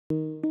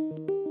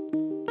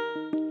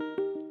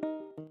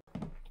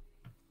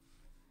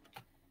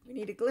We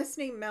need a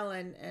glistening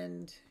melon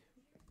and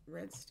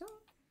redstone.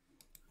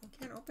 I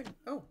can't open.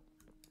 Oh.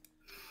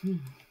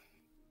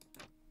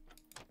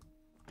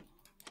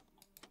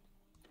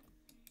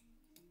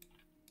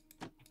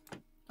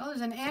 Oh,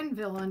 there's an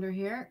anvil under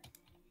here.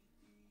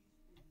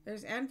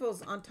 There's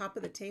anvils on top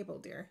of the table,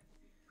 dear.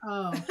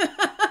 Oh.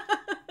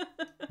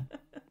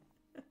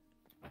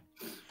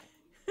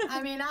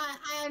 I mean,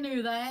 I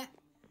knew that.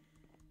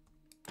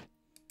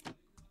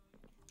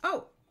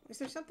 Oh, is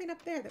there something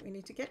up there that we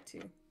need to get to?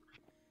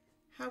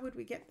 How would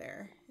we get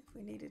there if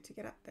we needed to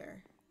get up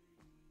there?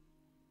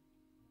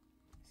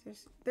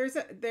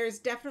 There's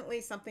definitely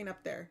something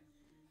up there.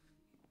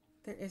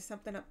 There is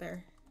something up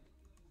there.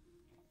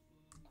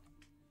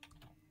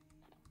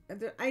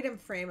 The item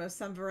frame of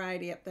some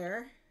variety up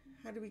there.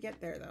 How do we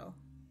get there, though?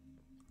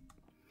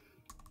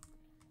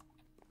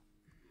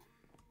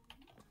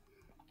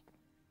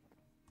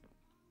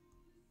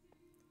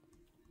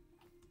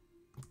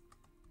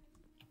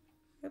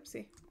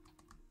 Oopsie.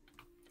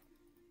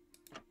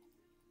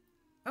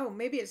 Oh,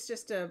 maybe it's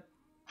just a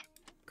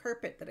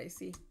carpet that I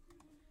see.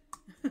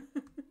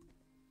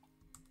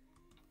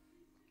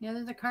 Yeah,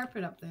 there's a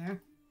carpet up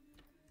there.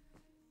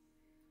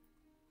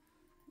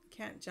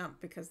 Can't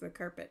jump because of the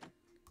carpet.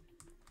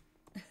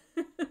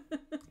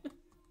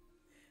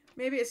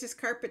 Maybe it's just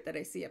carpet that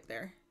I see up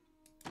there.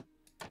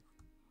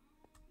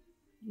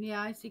 Yeah,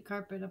 I see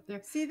carpet up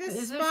there. See this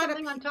Is there spot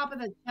something on top of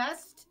the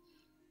chest?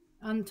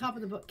 On top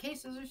of the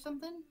bookcases or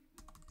something?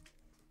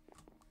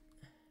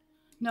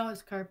 No,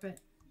 it's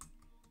carpet.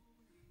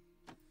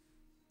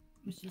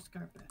 It's just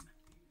carpet.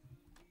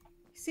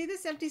 See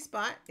this empty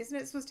spot? Isn't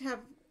it supposed to have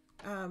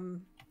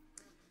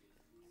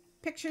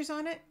pictures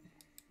on it?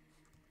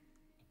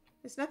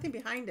 There's nothing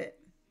behind it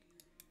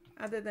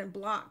other than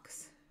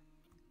blocks.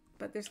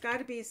 But there's got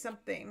to be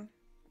something.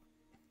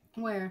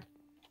 Where?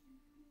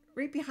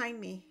 Right behind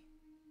me.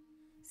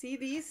 See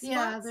these spots?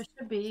 Yeah, there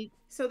should be.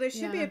 So there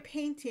should be a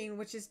painting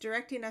which is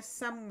directing us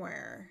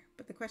somewhere.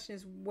 But the question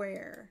is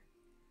where?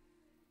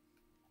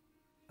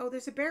 Oh,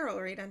 there's a barrel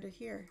right under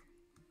here.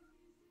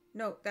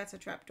 No, that's a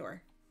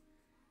trapdoor.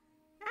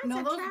 That's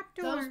a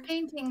trapdoor. Those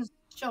paintings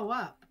show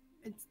up.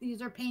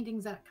 These are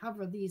paintings that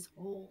cover these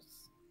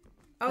holes.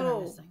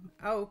 Oh,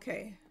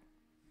 okay.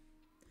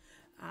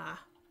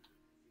 Ah.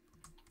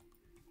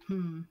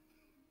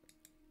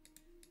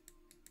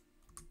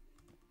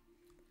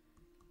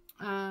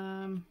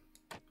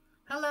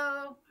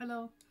 Hello.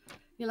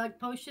 You like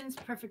potions?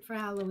 Perfect for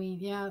Halloween.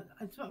 Yeah,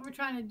 that's what we're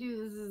trying to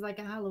do. This is like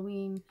a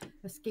Halloween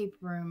escape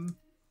room.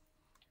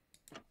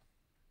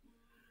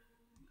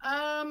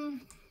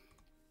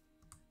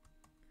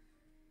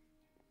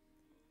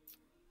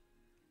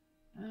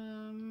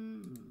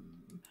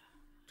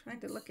 Trying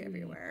to look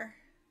everywhere.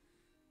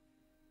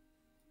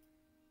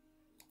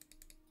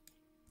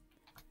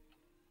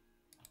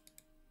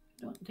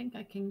 Don't think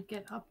I can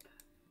get up.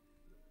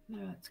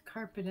 No, it's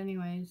carpet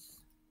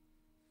anyways.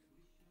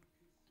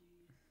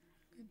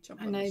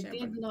 Jump on the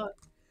chandelier. Did look.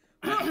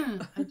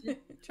 I did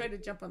try to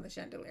jump on the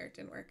chandelier. It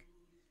didn't work.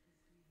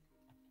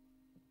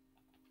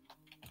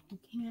 I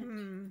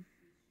can't.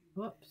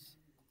 Whoops.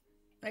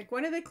 Like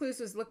one of the clues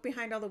was look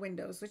behind all the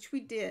windows, which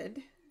we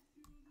did.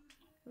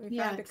 We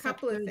found a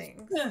couple of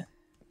things.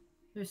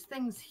 There's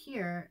things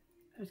here.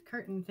 There's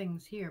curtain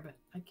things here, but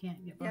I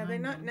can't get behind them. Yeah, they're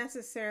not them.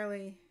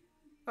 necessarily...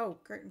 Oh,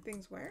 curtain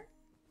things where?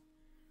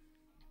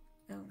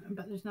 Oh.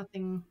 But there's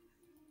nothing...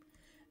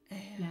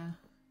 Yeah.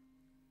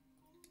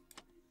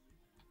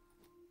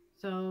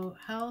 So,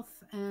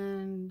 health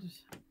and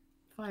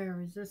fire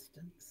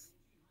resistance.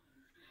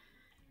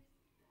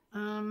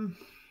 I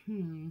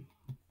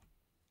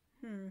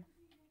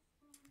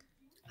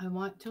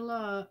want to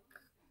look.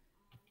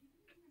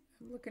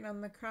 I'm looking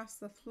across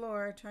the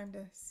floor, trying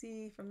to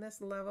see from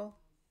this level.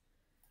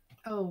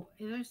 Oh,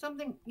 is there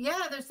something?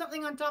 Yeah, there's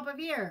something on top of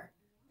here.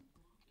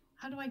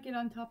 How do I get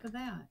on top of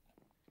that?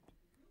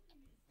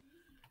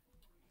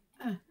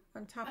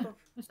 On top of...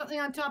 There's something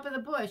on top of the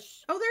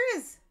bush. Oh, there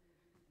is.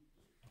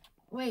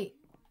 Wait.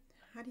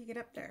 How do you get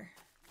up there?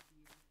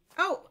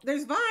 Oh,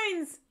 there's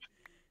vines.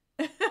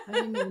 I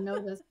didn't even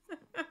notice.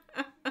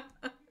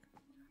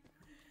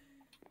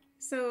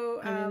 So,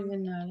 I didn't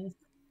even notice.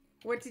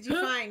 What did you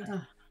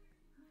find?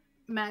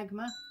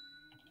 Magma.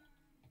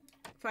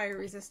 Fire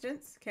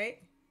resistance.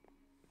 Okay.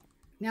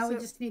 Now we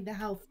just need the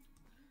health.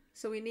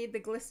 So we need the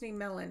glistening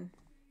melon.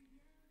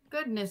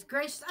 Goodness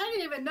gracious. I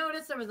didn't even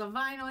notice there was a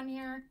vine on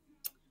here.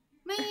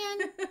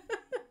 Man.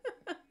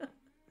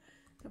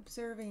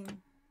 Observing.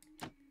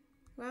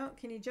 Well,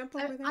 can you jump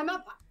over there? I'm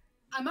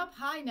up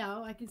high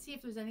now. I can see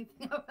if there's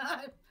anything up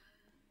high.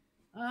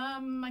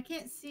 I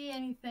can't see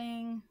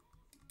anything.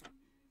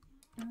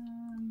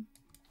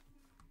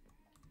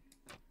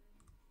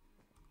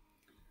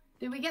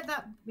 Did we get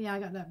that? Yeah, I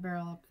got that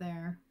barrel up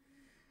there.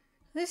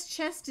 This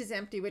chest is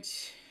empty,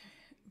 which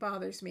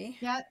bothers me.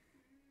 Yeah,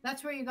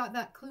 that's where you got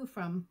that clue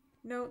from.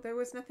 No, there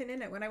was nothing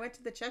in it. When I went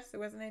to the chest, there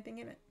wasn't anything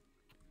in it.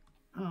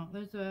 Oh,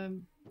 there's a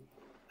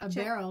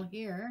barrel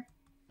here.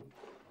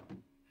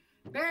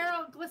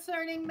 Barrel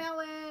glistening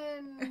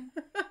melon.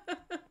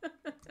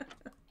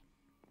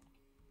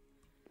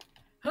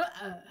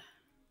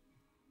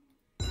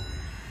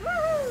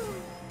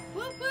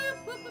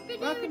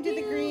 Welcome to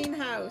the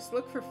greenhouse.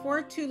 Look for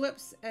 4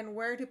 tulips and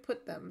where to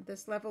put them.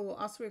 This level will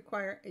also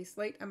require a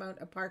slight amount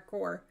of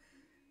parkour.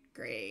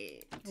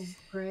 Great. Oh,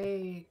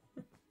 great.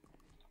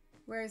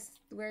 Where's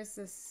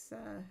this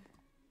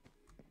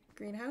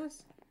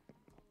greenhouse?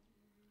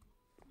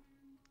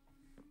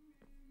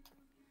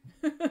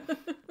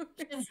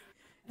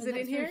 Is it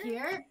in here?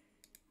 Here?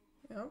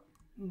 No.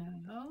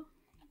 No.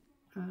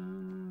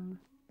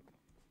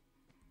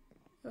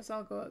 Let's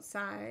all go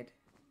outside.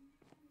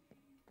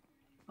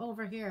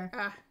 Over here.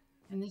 Ah.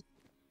 And this.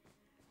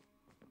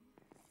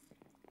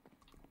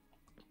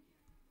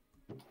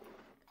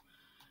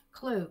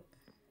 Clue.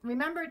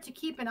 Remember to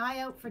keep an eye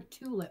out for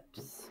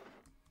tulips.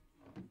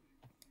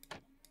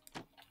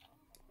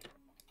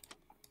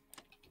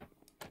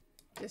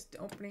 Just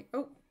opening.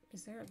 Oh,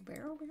 is there a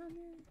barrel behind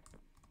there?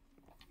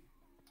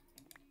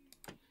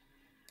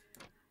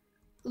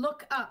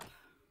 Look up.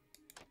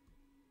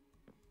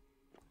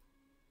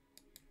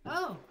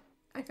 Oh.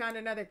 I found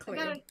another clue.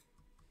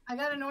 I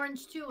got an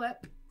orange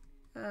tulip.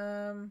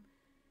 The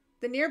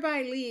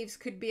nearby leaves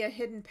could be a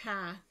hidden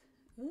path.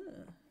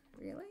 Ooh,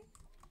 really?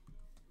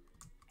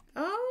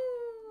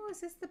 Oh,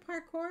 is this the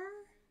parkour?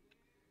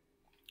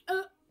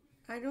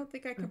 I don't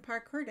think I can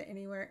parkour to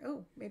anywhere.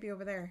 Oh, maybe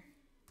over there.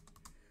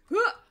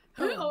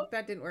 Oh,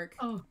 that didn't work.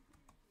 Oh.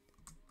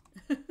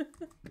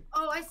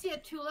 Oh, I see a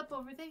tulip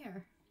over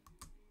there.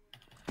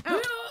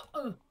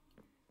 Oh.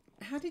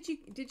 How did you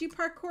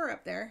parkour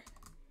up there?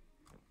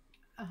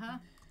 Uh-huh.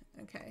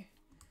 Okay.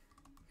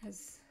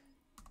 Because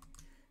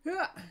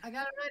I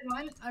got a red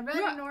one. A red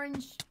and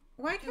orange.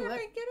 Why can't I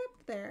get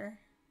up there?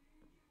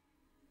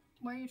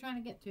 Where are you trying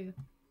to get to?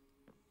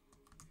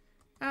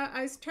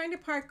 I was trying to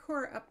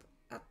parkour up.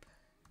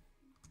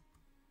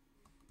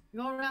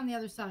 Go around the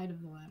other side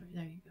of the ladder.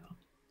 There you go.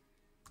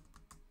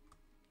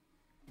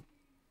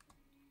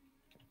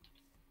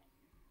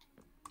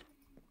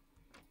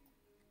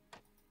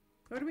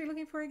 What are we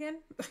looking for again?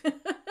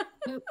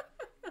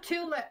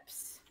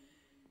 Tulips.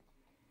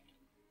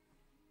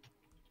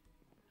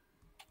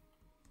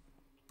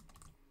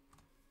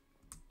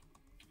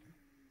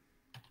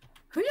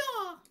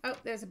 Oh,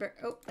 there's a barrel.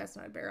 Oh, that's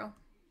not a barrel.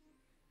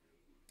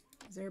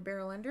 Is there a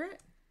barrel under it?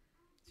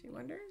 She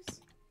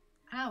wonders.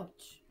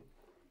 Ouch.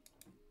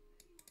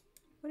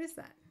 What is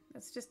that?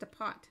 That's just a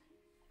pot.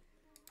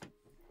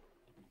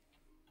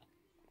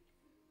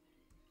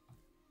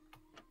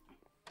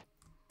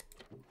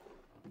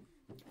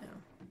 No,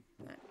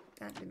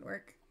 that didn't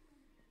work.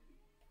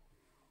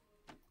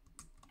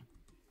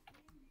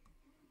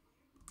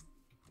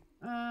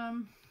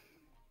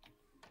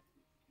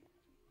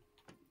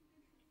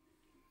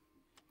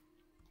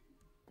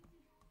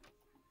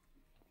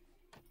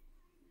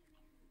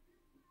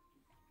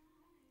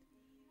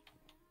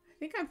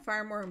 I think I'm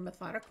far more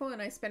methodical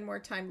and I spend more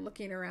time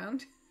looking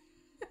around.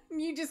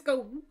 You just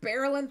go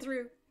barreling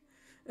through.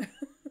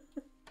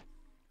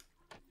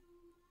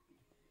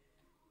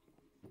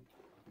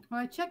 Well,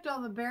 I checked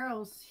all the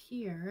barrels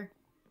here.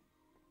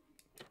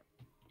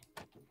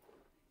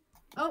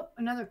 Oh,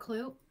 another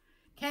clue.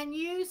 Can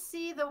you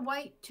see the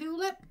white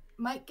tulip?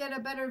 Might get a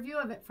better view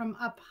of it from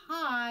up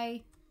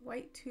high.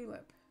 White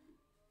tulip.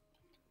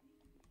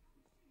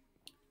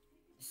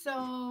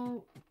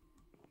 So...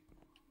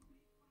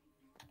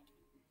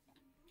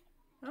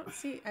 Oh,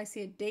 I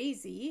see a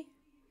daisy.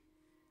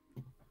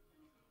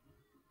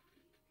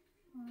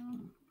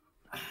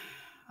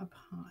 Up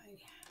high.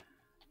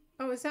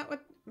 Oh, is that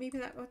what? Maybe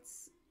that what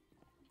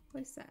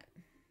is that?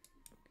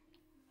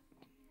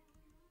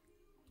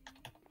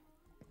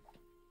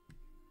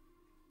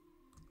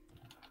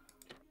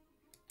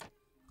 I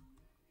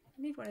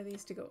need one of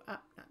these to go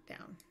up, not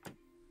down.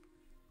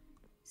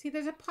 See,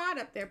 there's a pot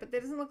up there, but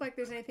it doesn't look like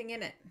there's anything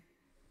in it.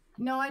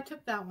 No, I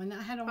took that one.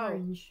 That had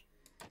orange.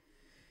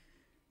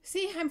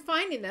 See, I'm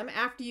finding them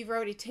after you've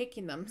already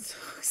taken them. So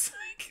it's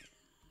like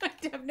I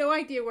have no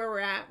idea where we're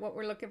at, what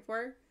we're looking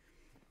for.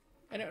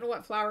 I don't know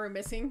what flower we're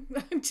missing.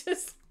 I'm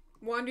just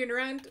wandering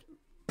around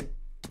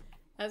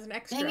as an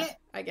extra,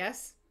 I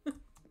guess.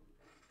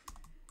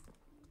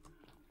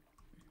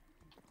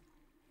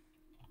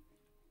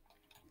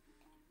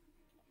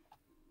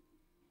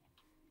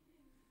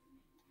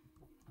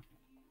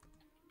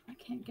 I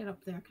can't get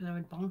up there because I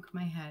would bonk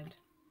my head.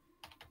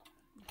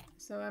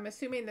 So I'm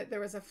assuming that there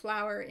was a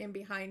flower in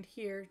behind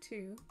here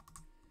too.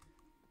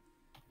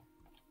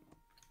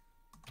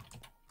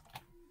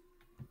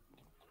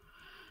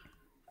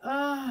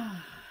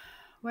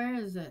 Where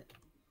is it?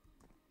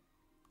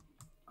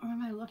 Where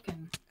am I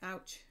looking?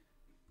 Ouch.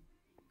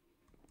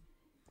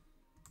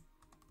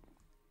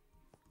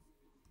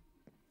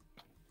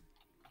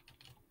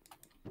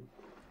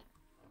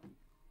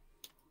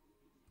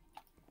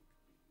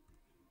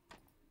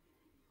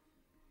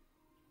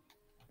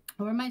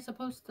 Where am I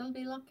supposed to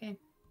be looking?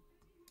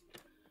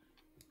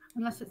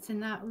 Unless it's in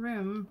that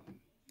room.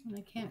 And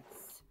I can't.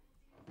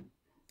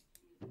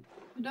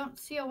 I don't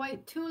see a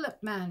white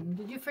tulip, man.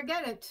 Did you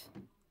forget it?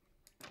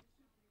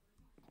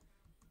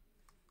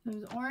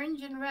 There's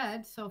orange and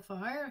red so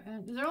far.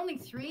 Is there only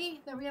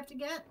 3 that we have to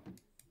get?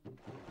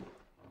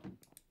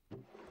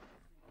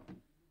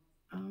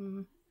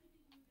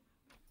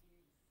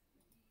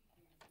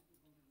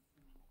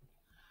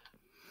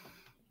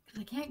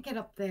 I can't get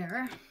up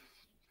there.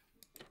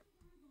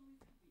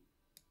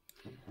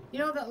 You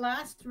know, that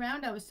last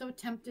round I was so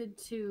tempted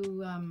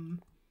to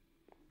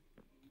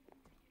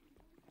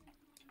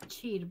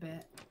cheat a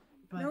bit.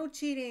 But No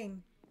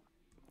cheating.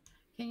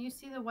 can you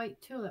see the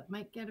white tulip?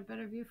 Might get a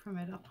better view from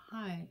it up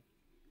high.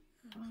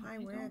 High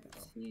where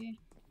though?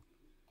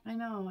 I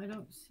know, I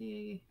don't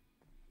see.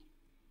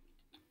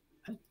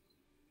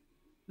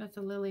 That's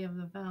a lily of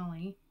the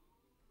valley.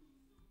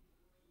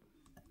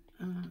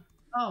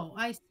 Oh,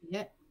 I see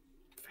it.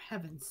 For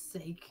heaven's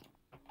sake.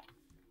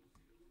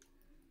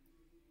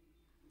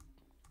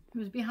 It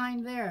was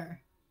behind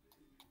there.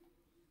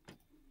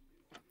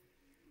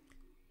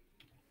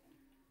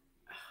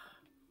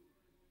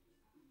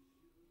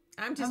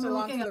 I'm just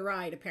along for the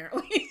ride,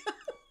 apparently.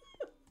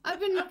 I've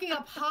been looking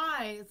up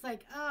high. It's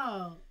like,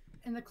 oh,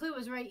 and the clue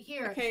was right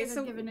here. Okay,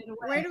 so given it away.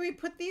 Where do we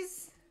put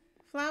these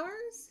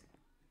flowers?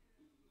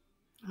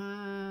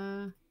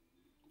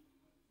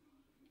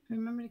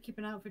 Remember to keep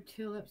an eye out for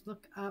tulips.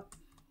 Look up.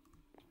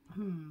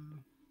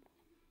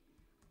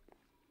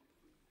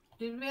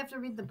 Did we have to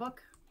read the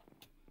book?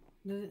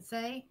 Does it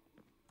say?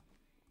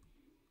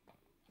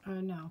 Oh,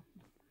 no.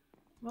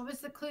 What was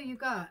the clue you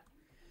got?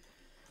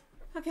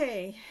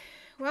 Okay.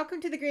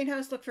 Welcome to the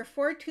greenhouse. Look for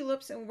 4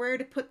 tulips and where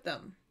to put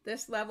them.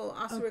 This level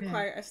also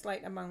requires a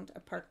slight amount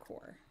of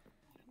parkour.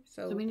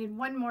 So we need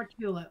 1 more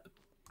tulip.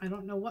 I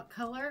don't know what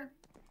color.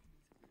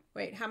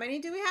 Wait, how many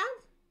do we have?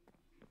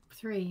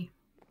 3.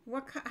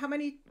 How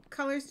many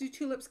colors do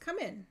tulips come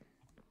in?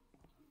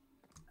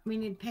 We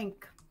need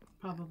pink,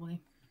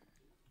 probably.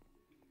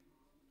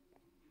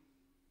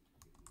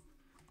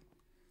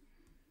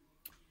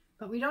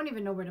 But we don't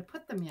even know where to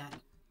put them yet.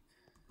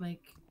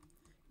 Like...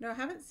 No, I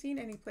haven't seen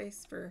any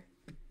place for...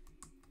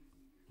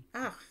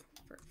 Ah,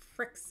 for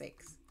frick's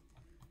sakes.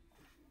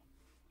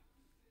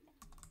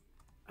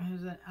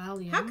 There's an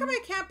allium. How come I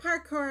can't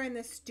parkour in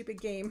this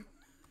stupid game?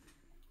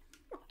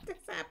 What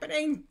is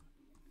happening?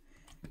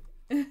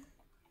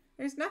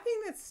 There's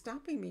nothing that's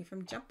stopping me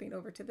from jumping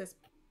over to this.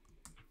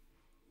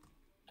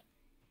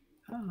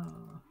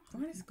 Oh.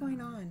 What is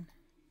going on?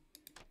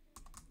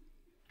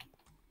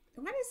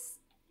 What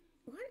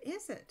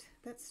is it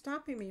that's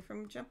stopping me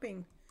from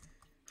jumping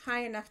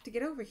high enough to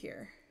get over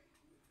here?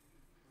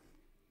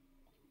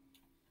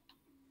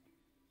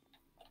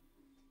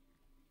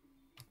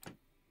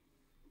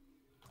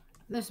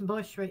 This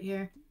bush right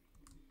here.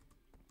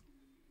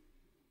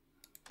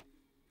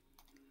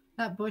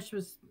 That bush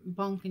was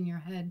bonking your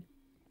head.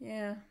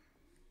 Yeah.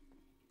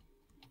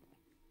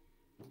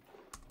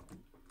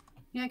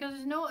 Yeah, because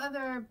there's no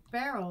other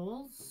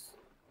barrels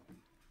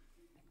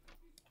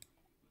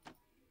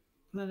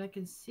that I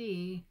can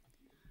see.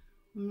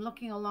 I'm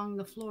looking along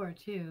the floor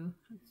too.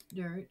 It's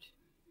dirt.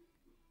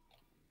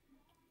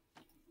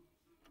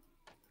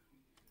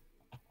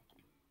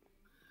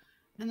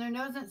 And there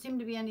doesn't seem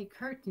to be any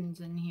curtains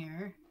in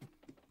here.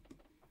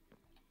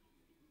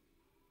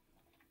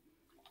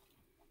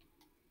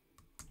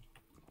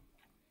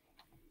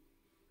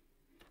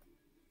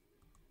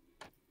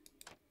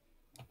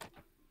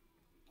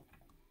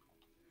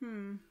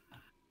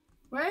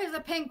 Where is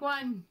the pink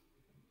one?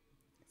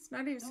 It's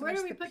not even so much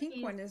the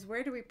pink one is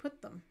where do we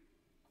put them?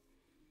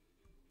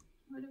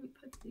 Where do we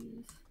put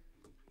these?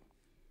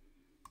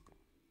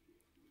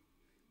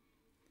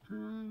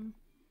 Where?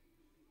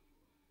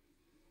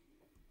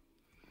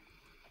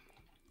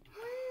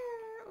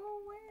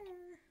 Oh,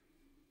 where?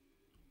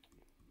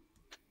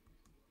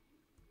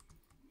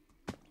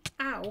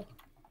 Ow.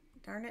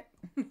 Darn it.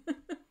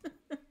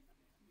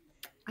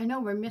 I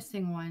know we're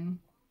missing one.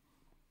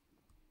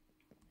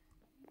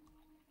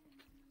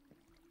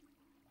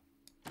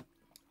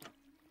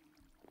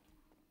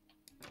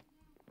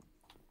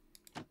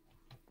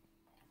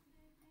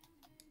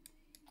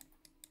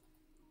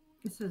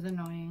 This is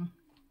annoying.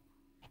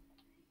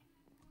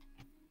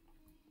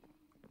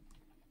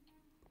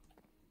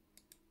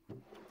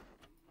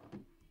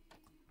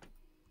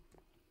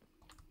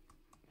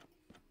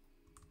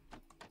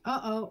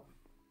 Uh-oh.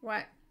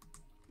 What?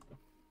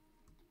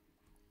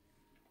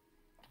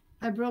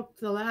 I broke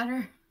the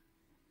ladder.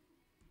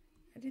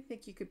 I didn't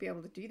think you could be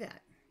able to do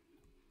that.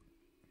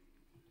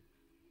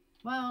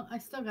 Well, I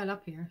still got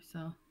up here,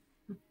 so.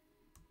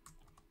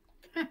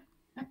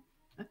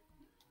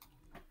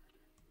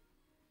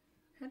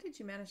 How did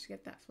you manage to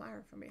get that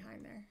flower from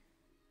behind there?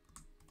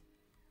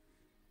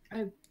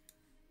 I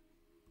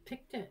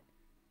picked it.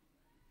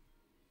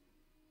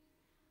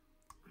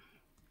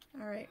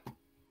 All right.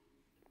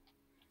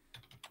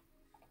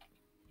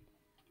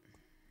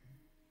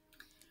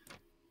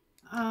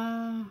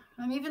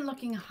 I'm even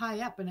looking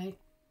high up, and I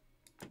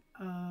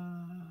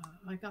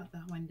got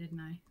that one, didn't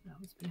I? That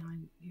was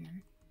behind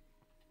here.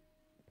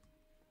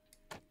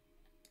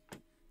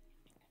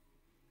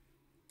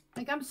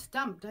 Like, I'm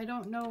stumped. I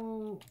don't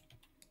know.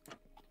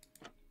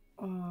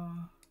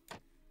 From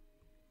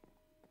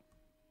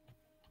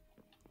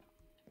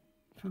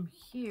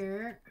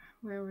here,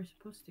 where we're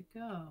supposed to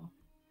go.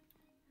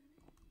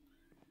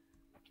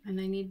 And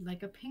I need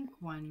like a pink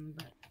one,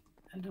 but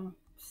I don't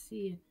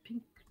see a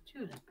pink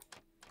tulip.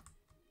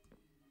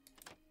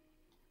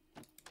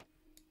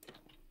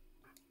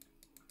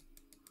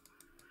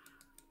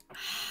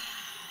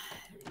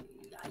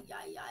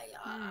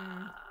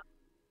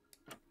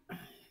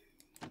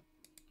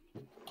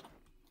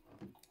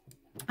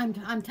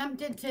 I'm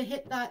tempted to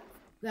hit that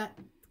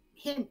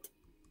hint.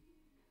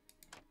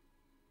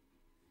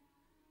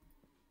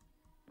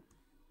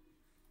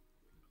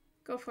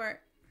 Go for it.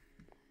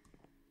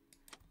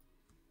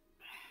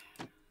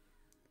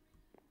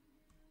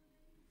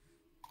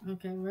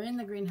 Okay, we're in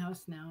the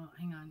greenhouse now.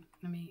 Hang on,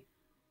 let me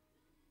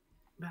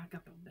back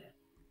up a bit.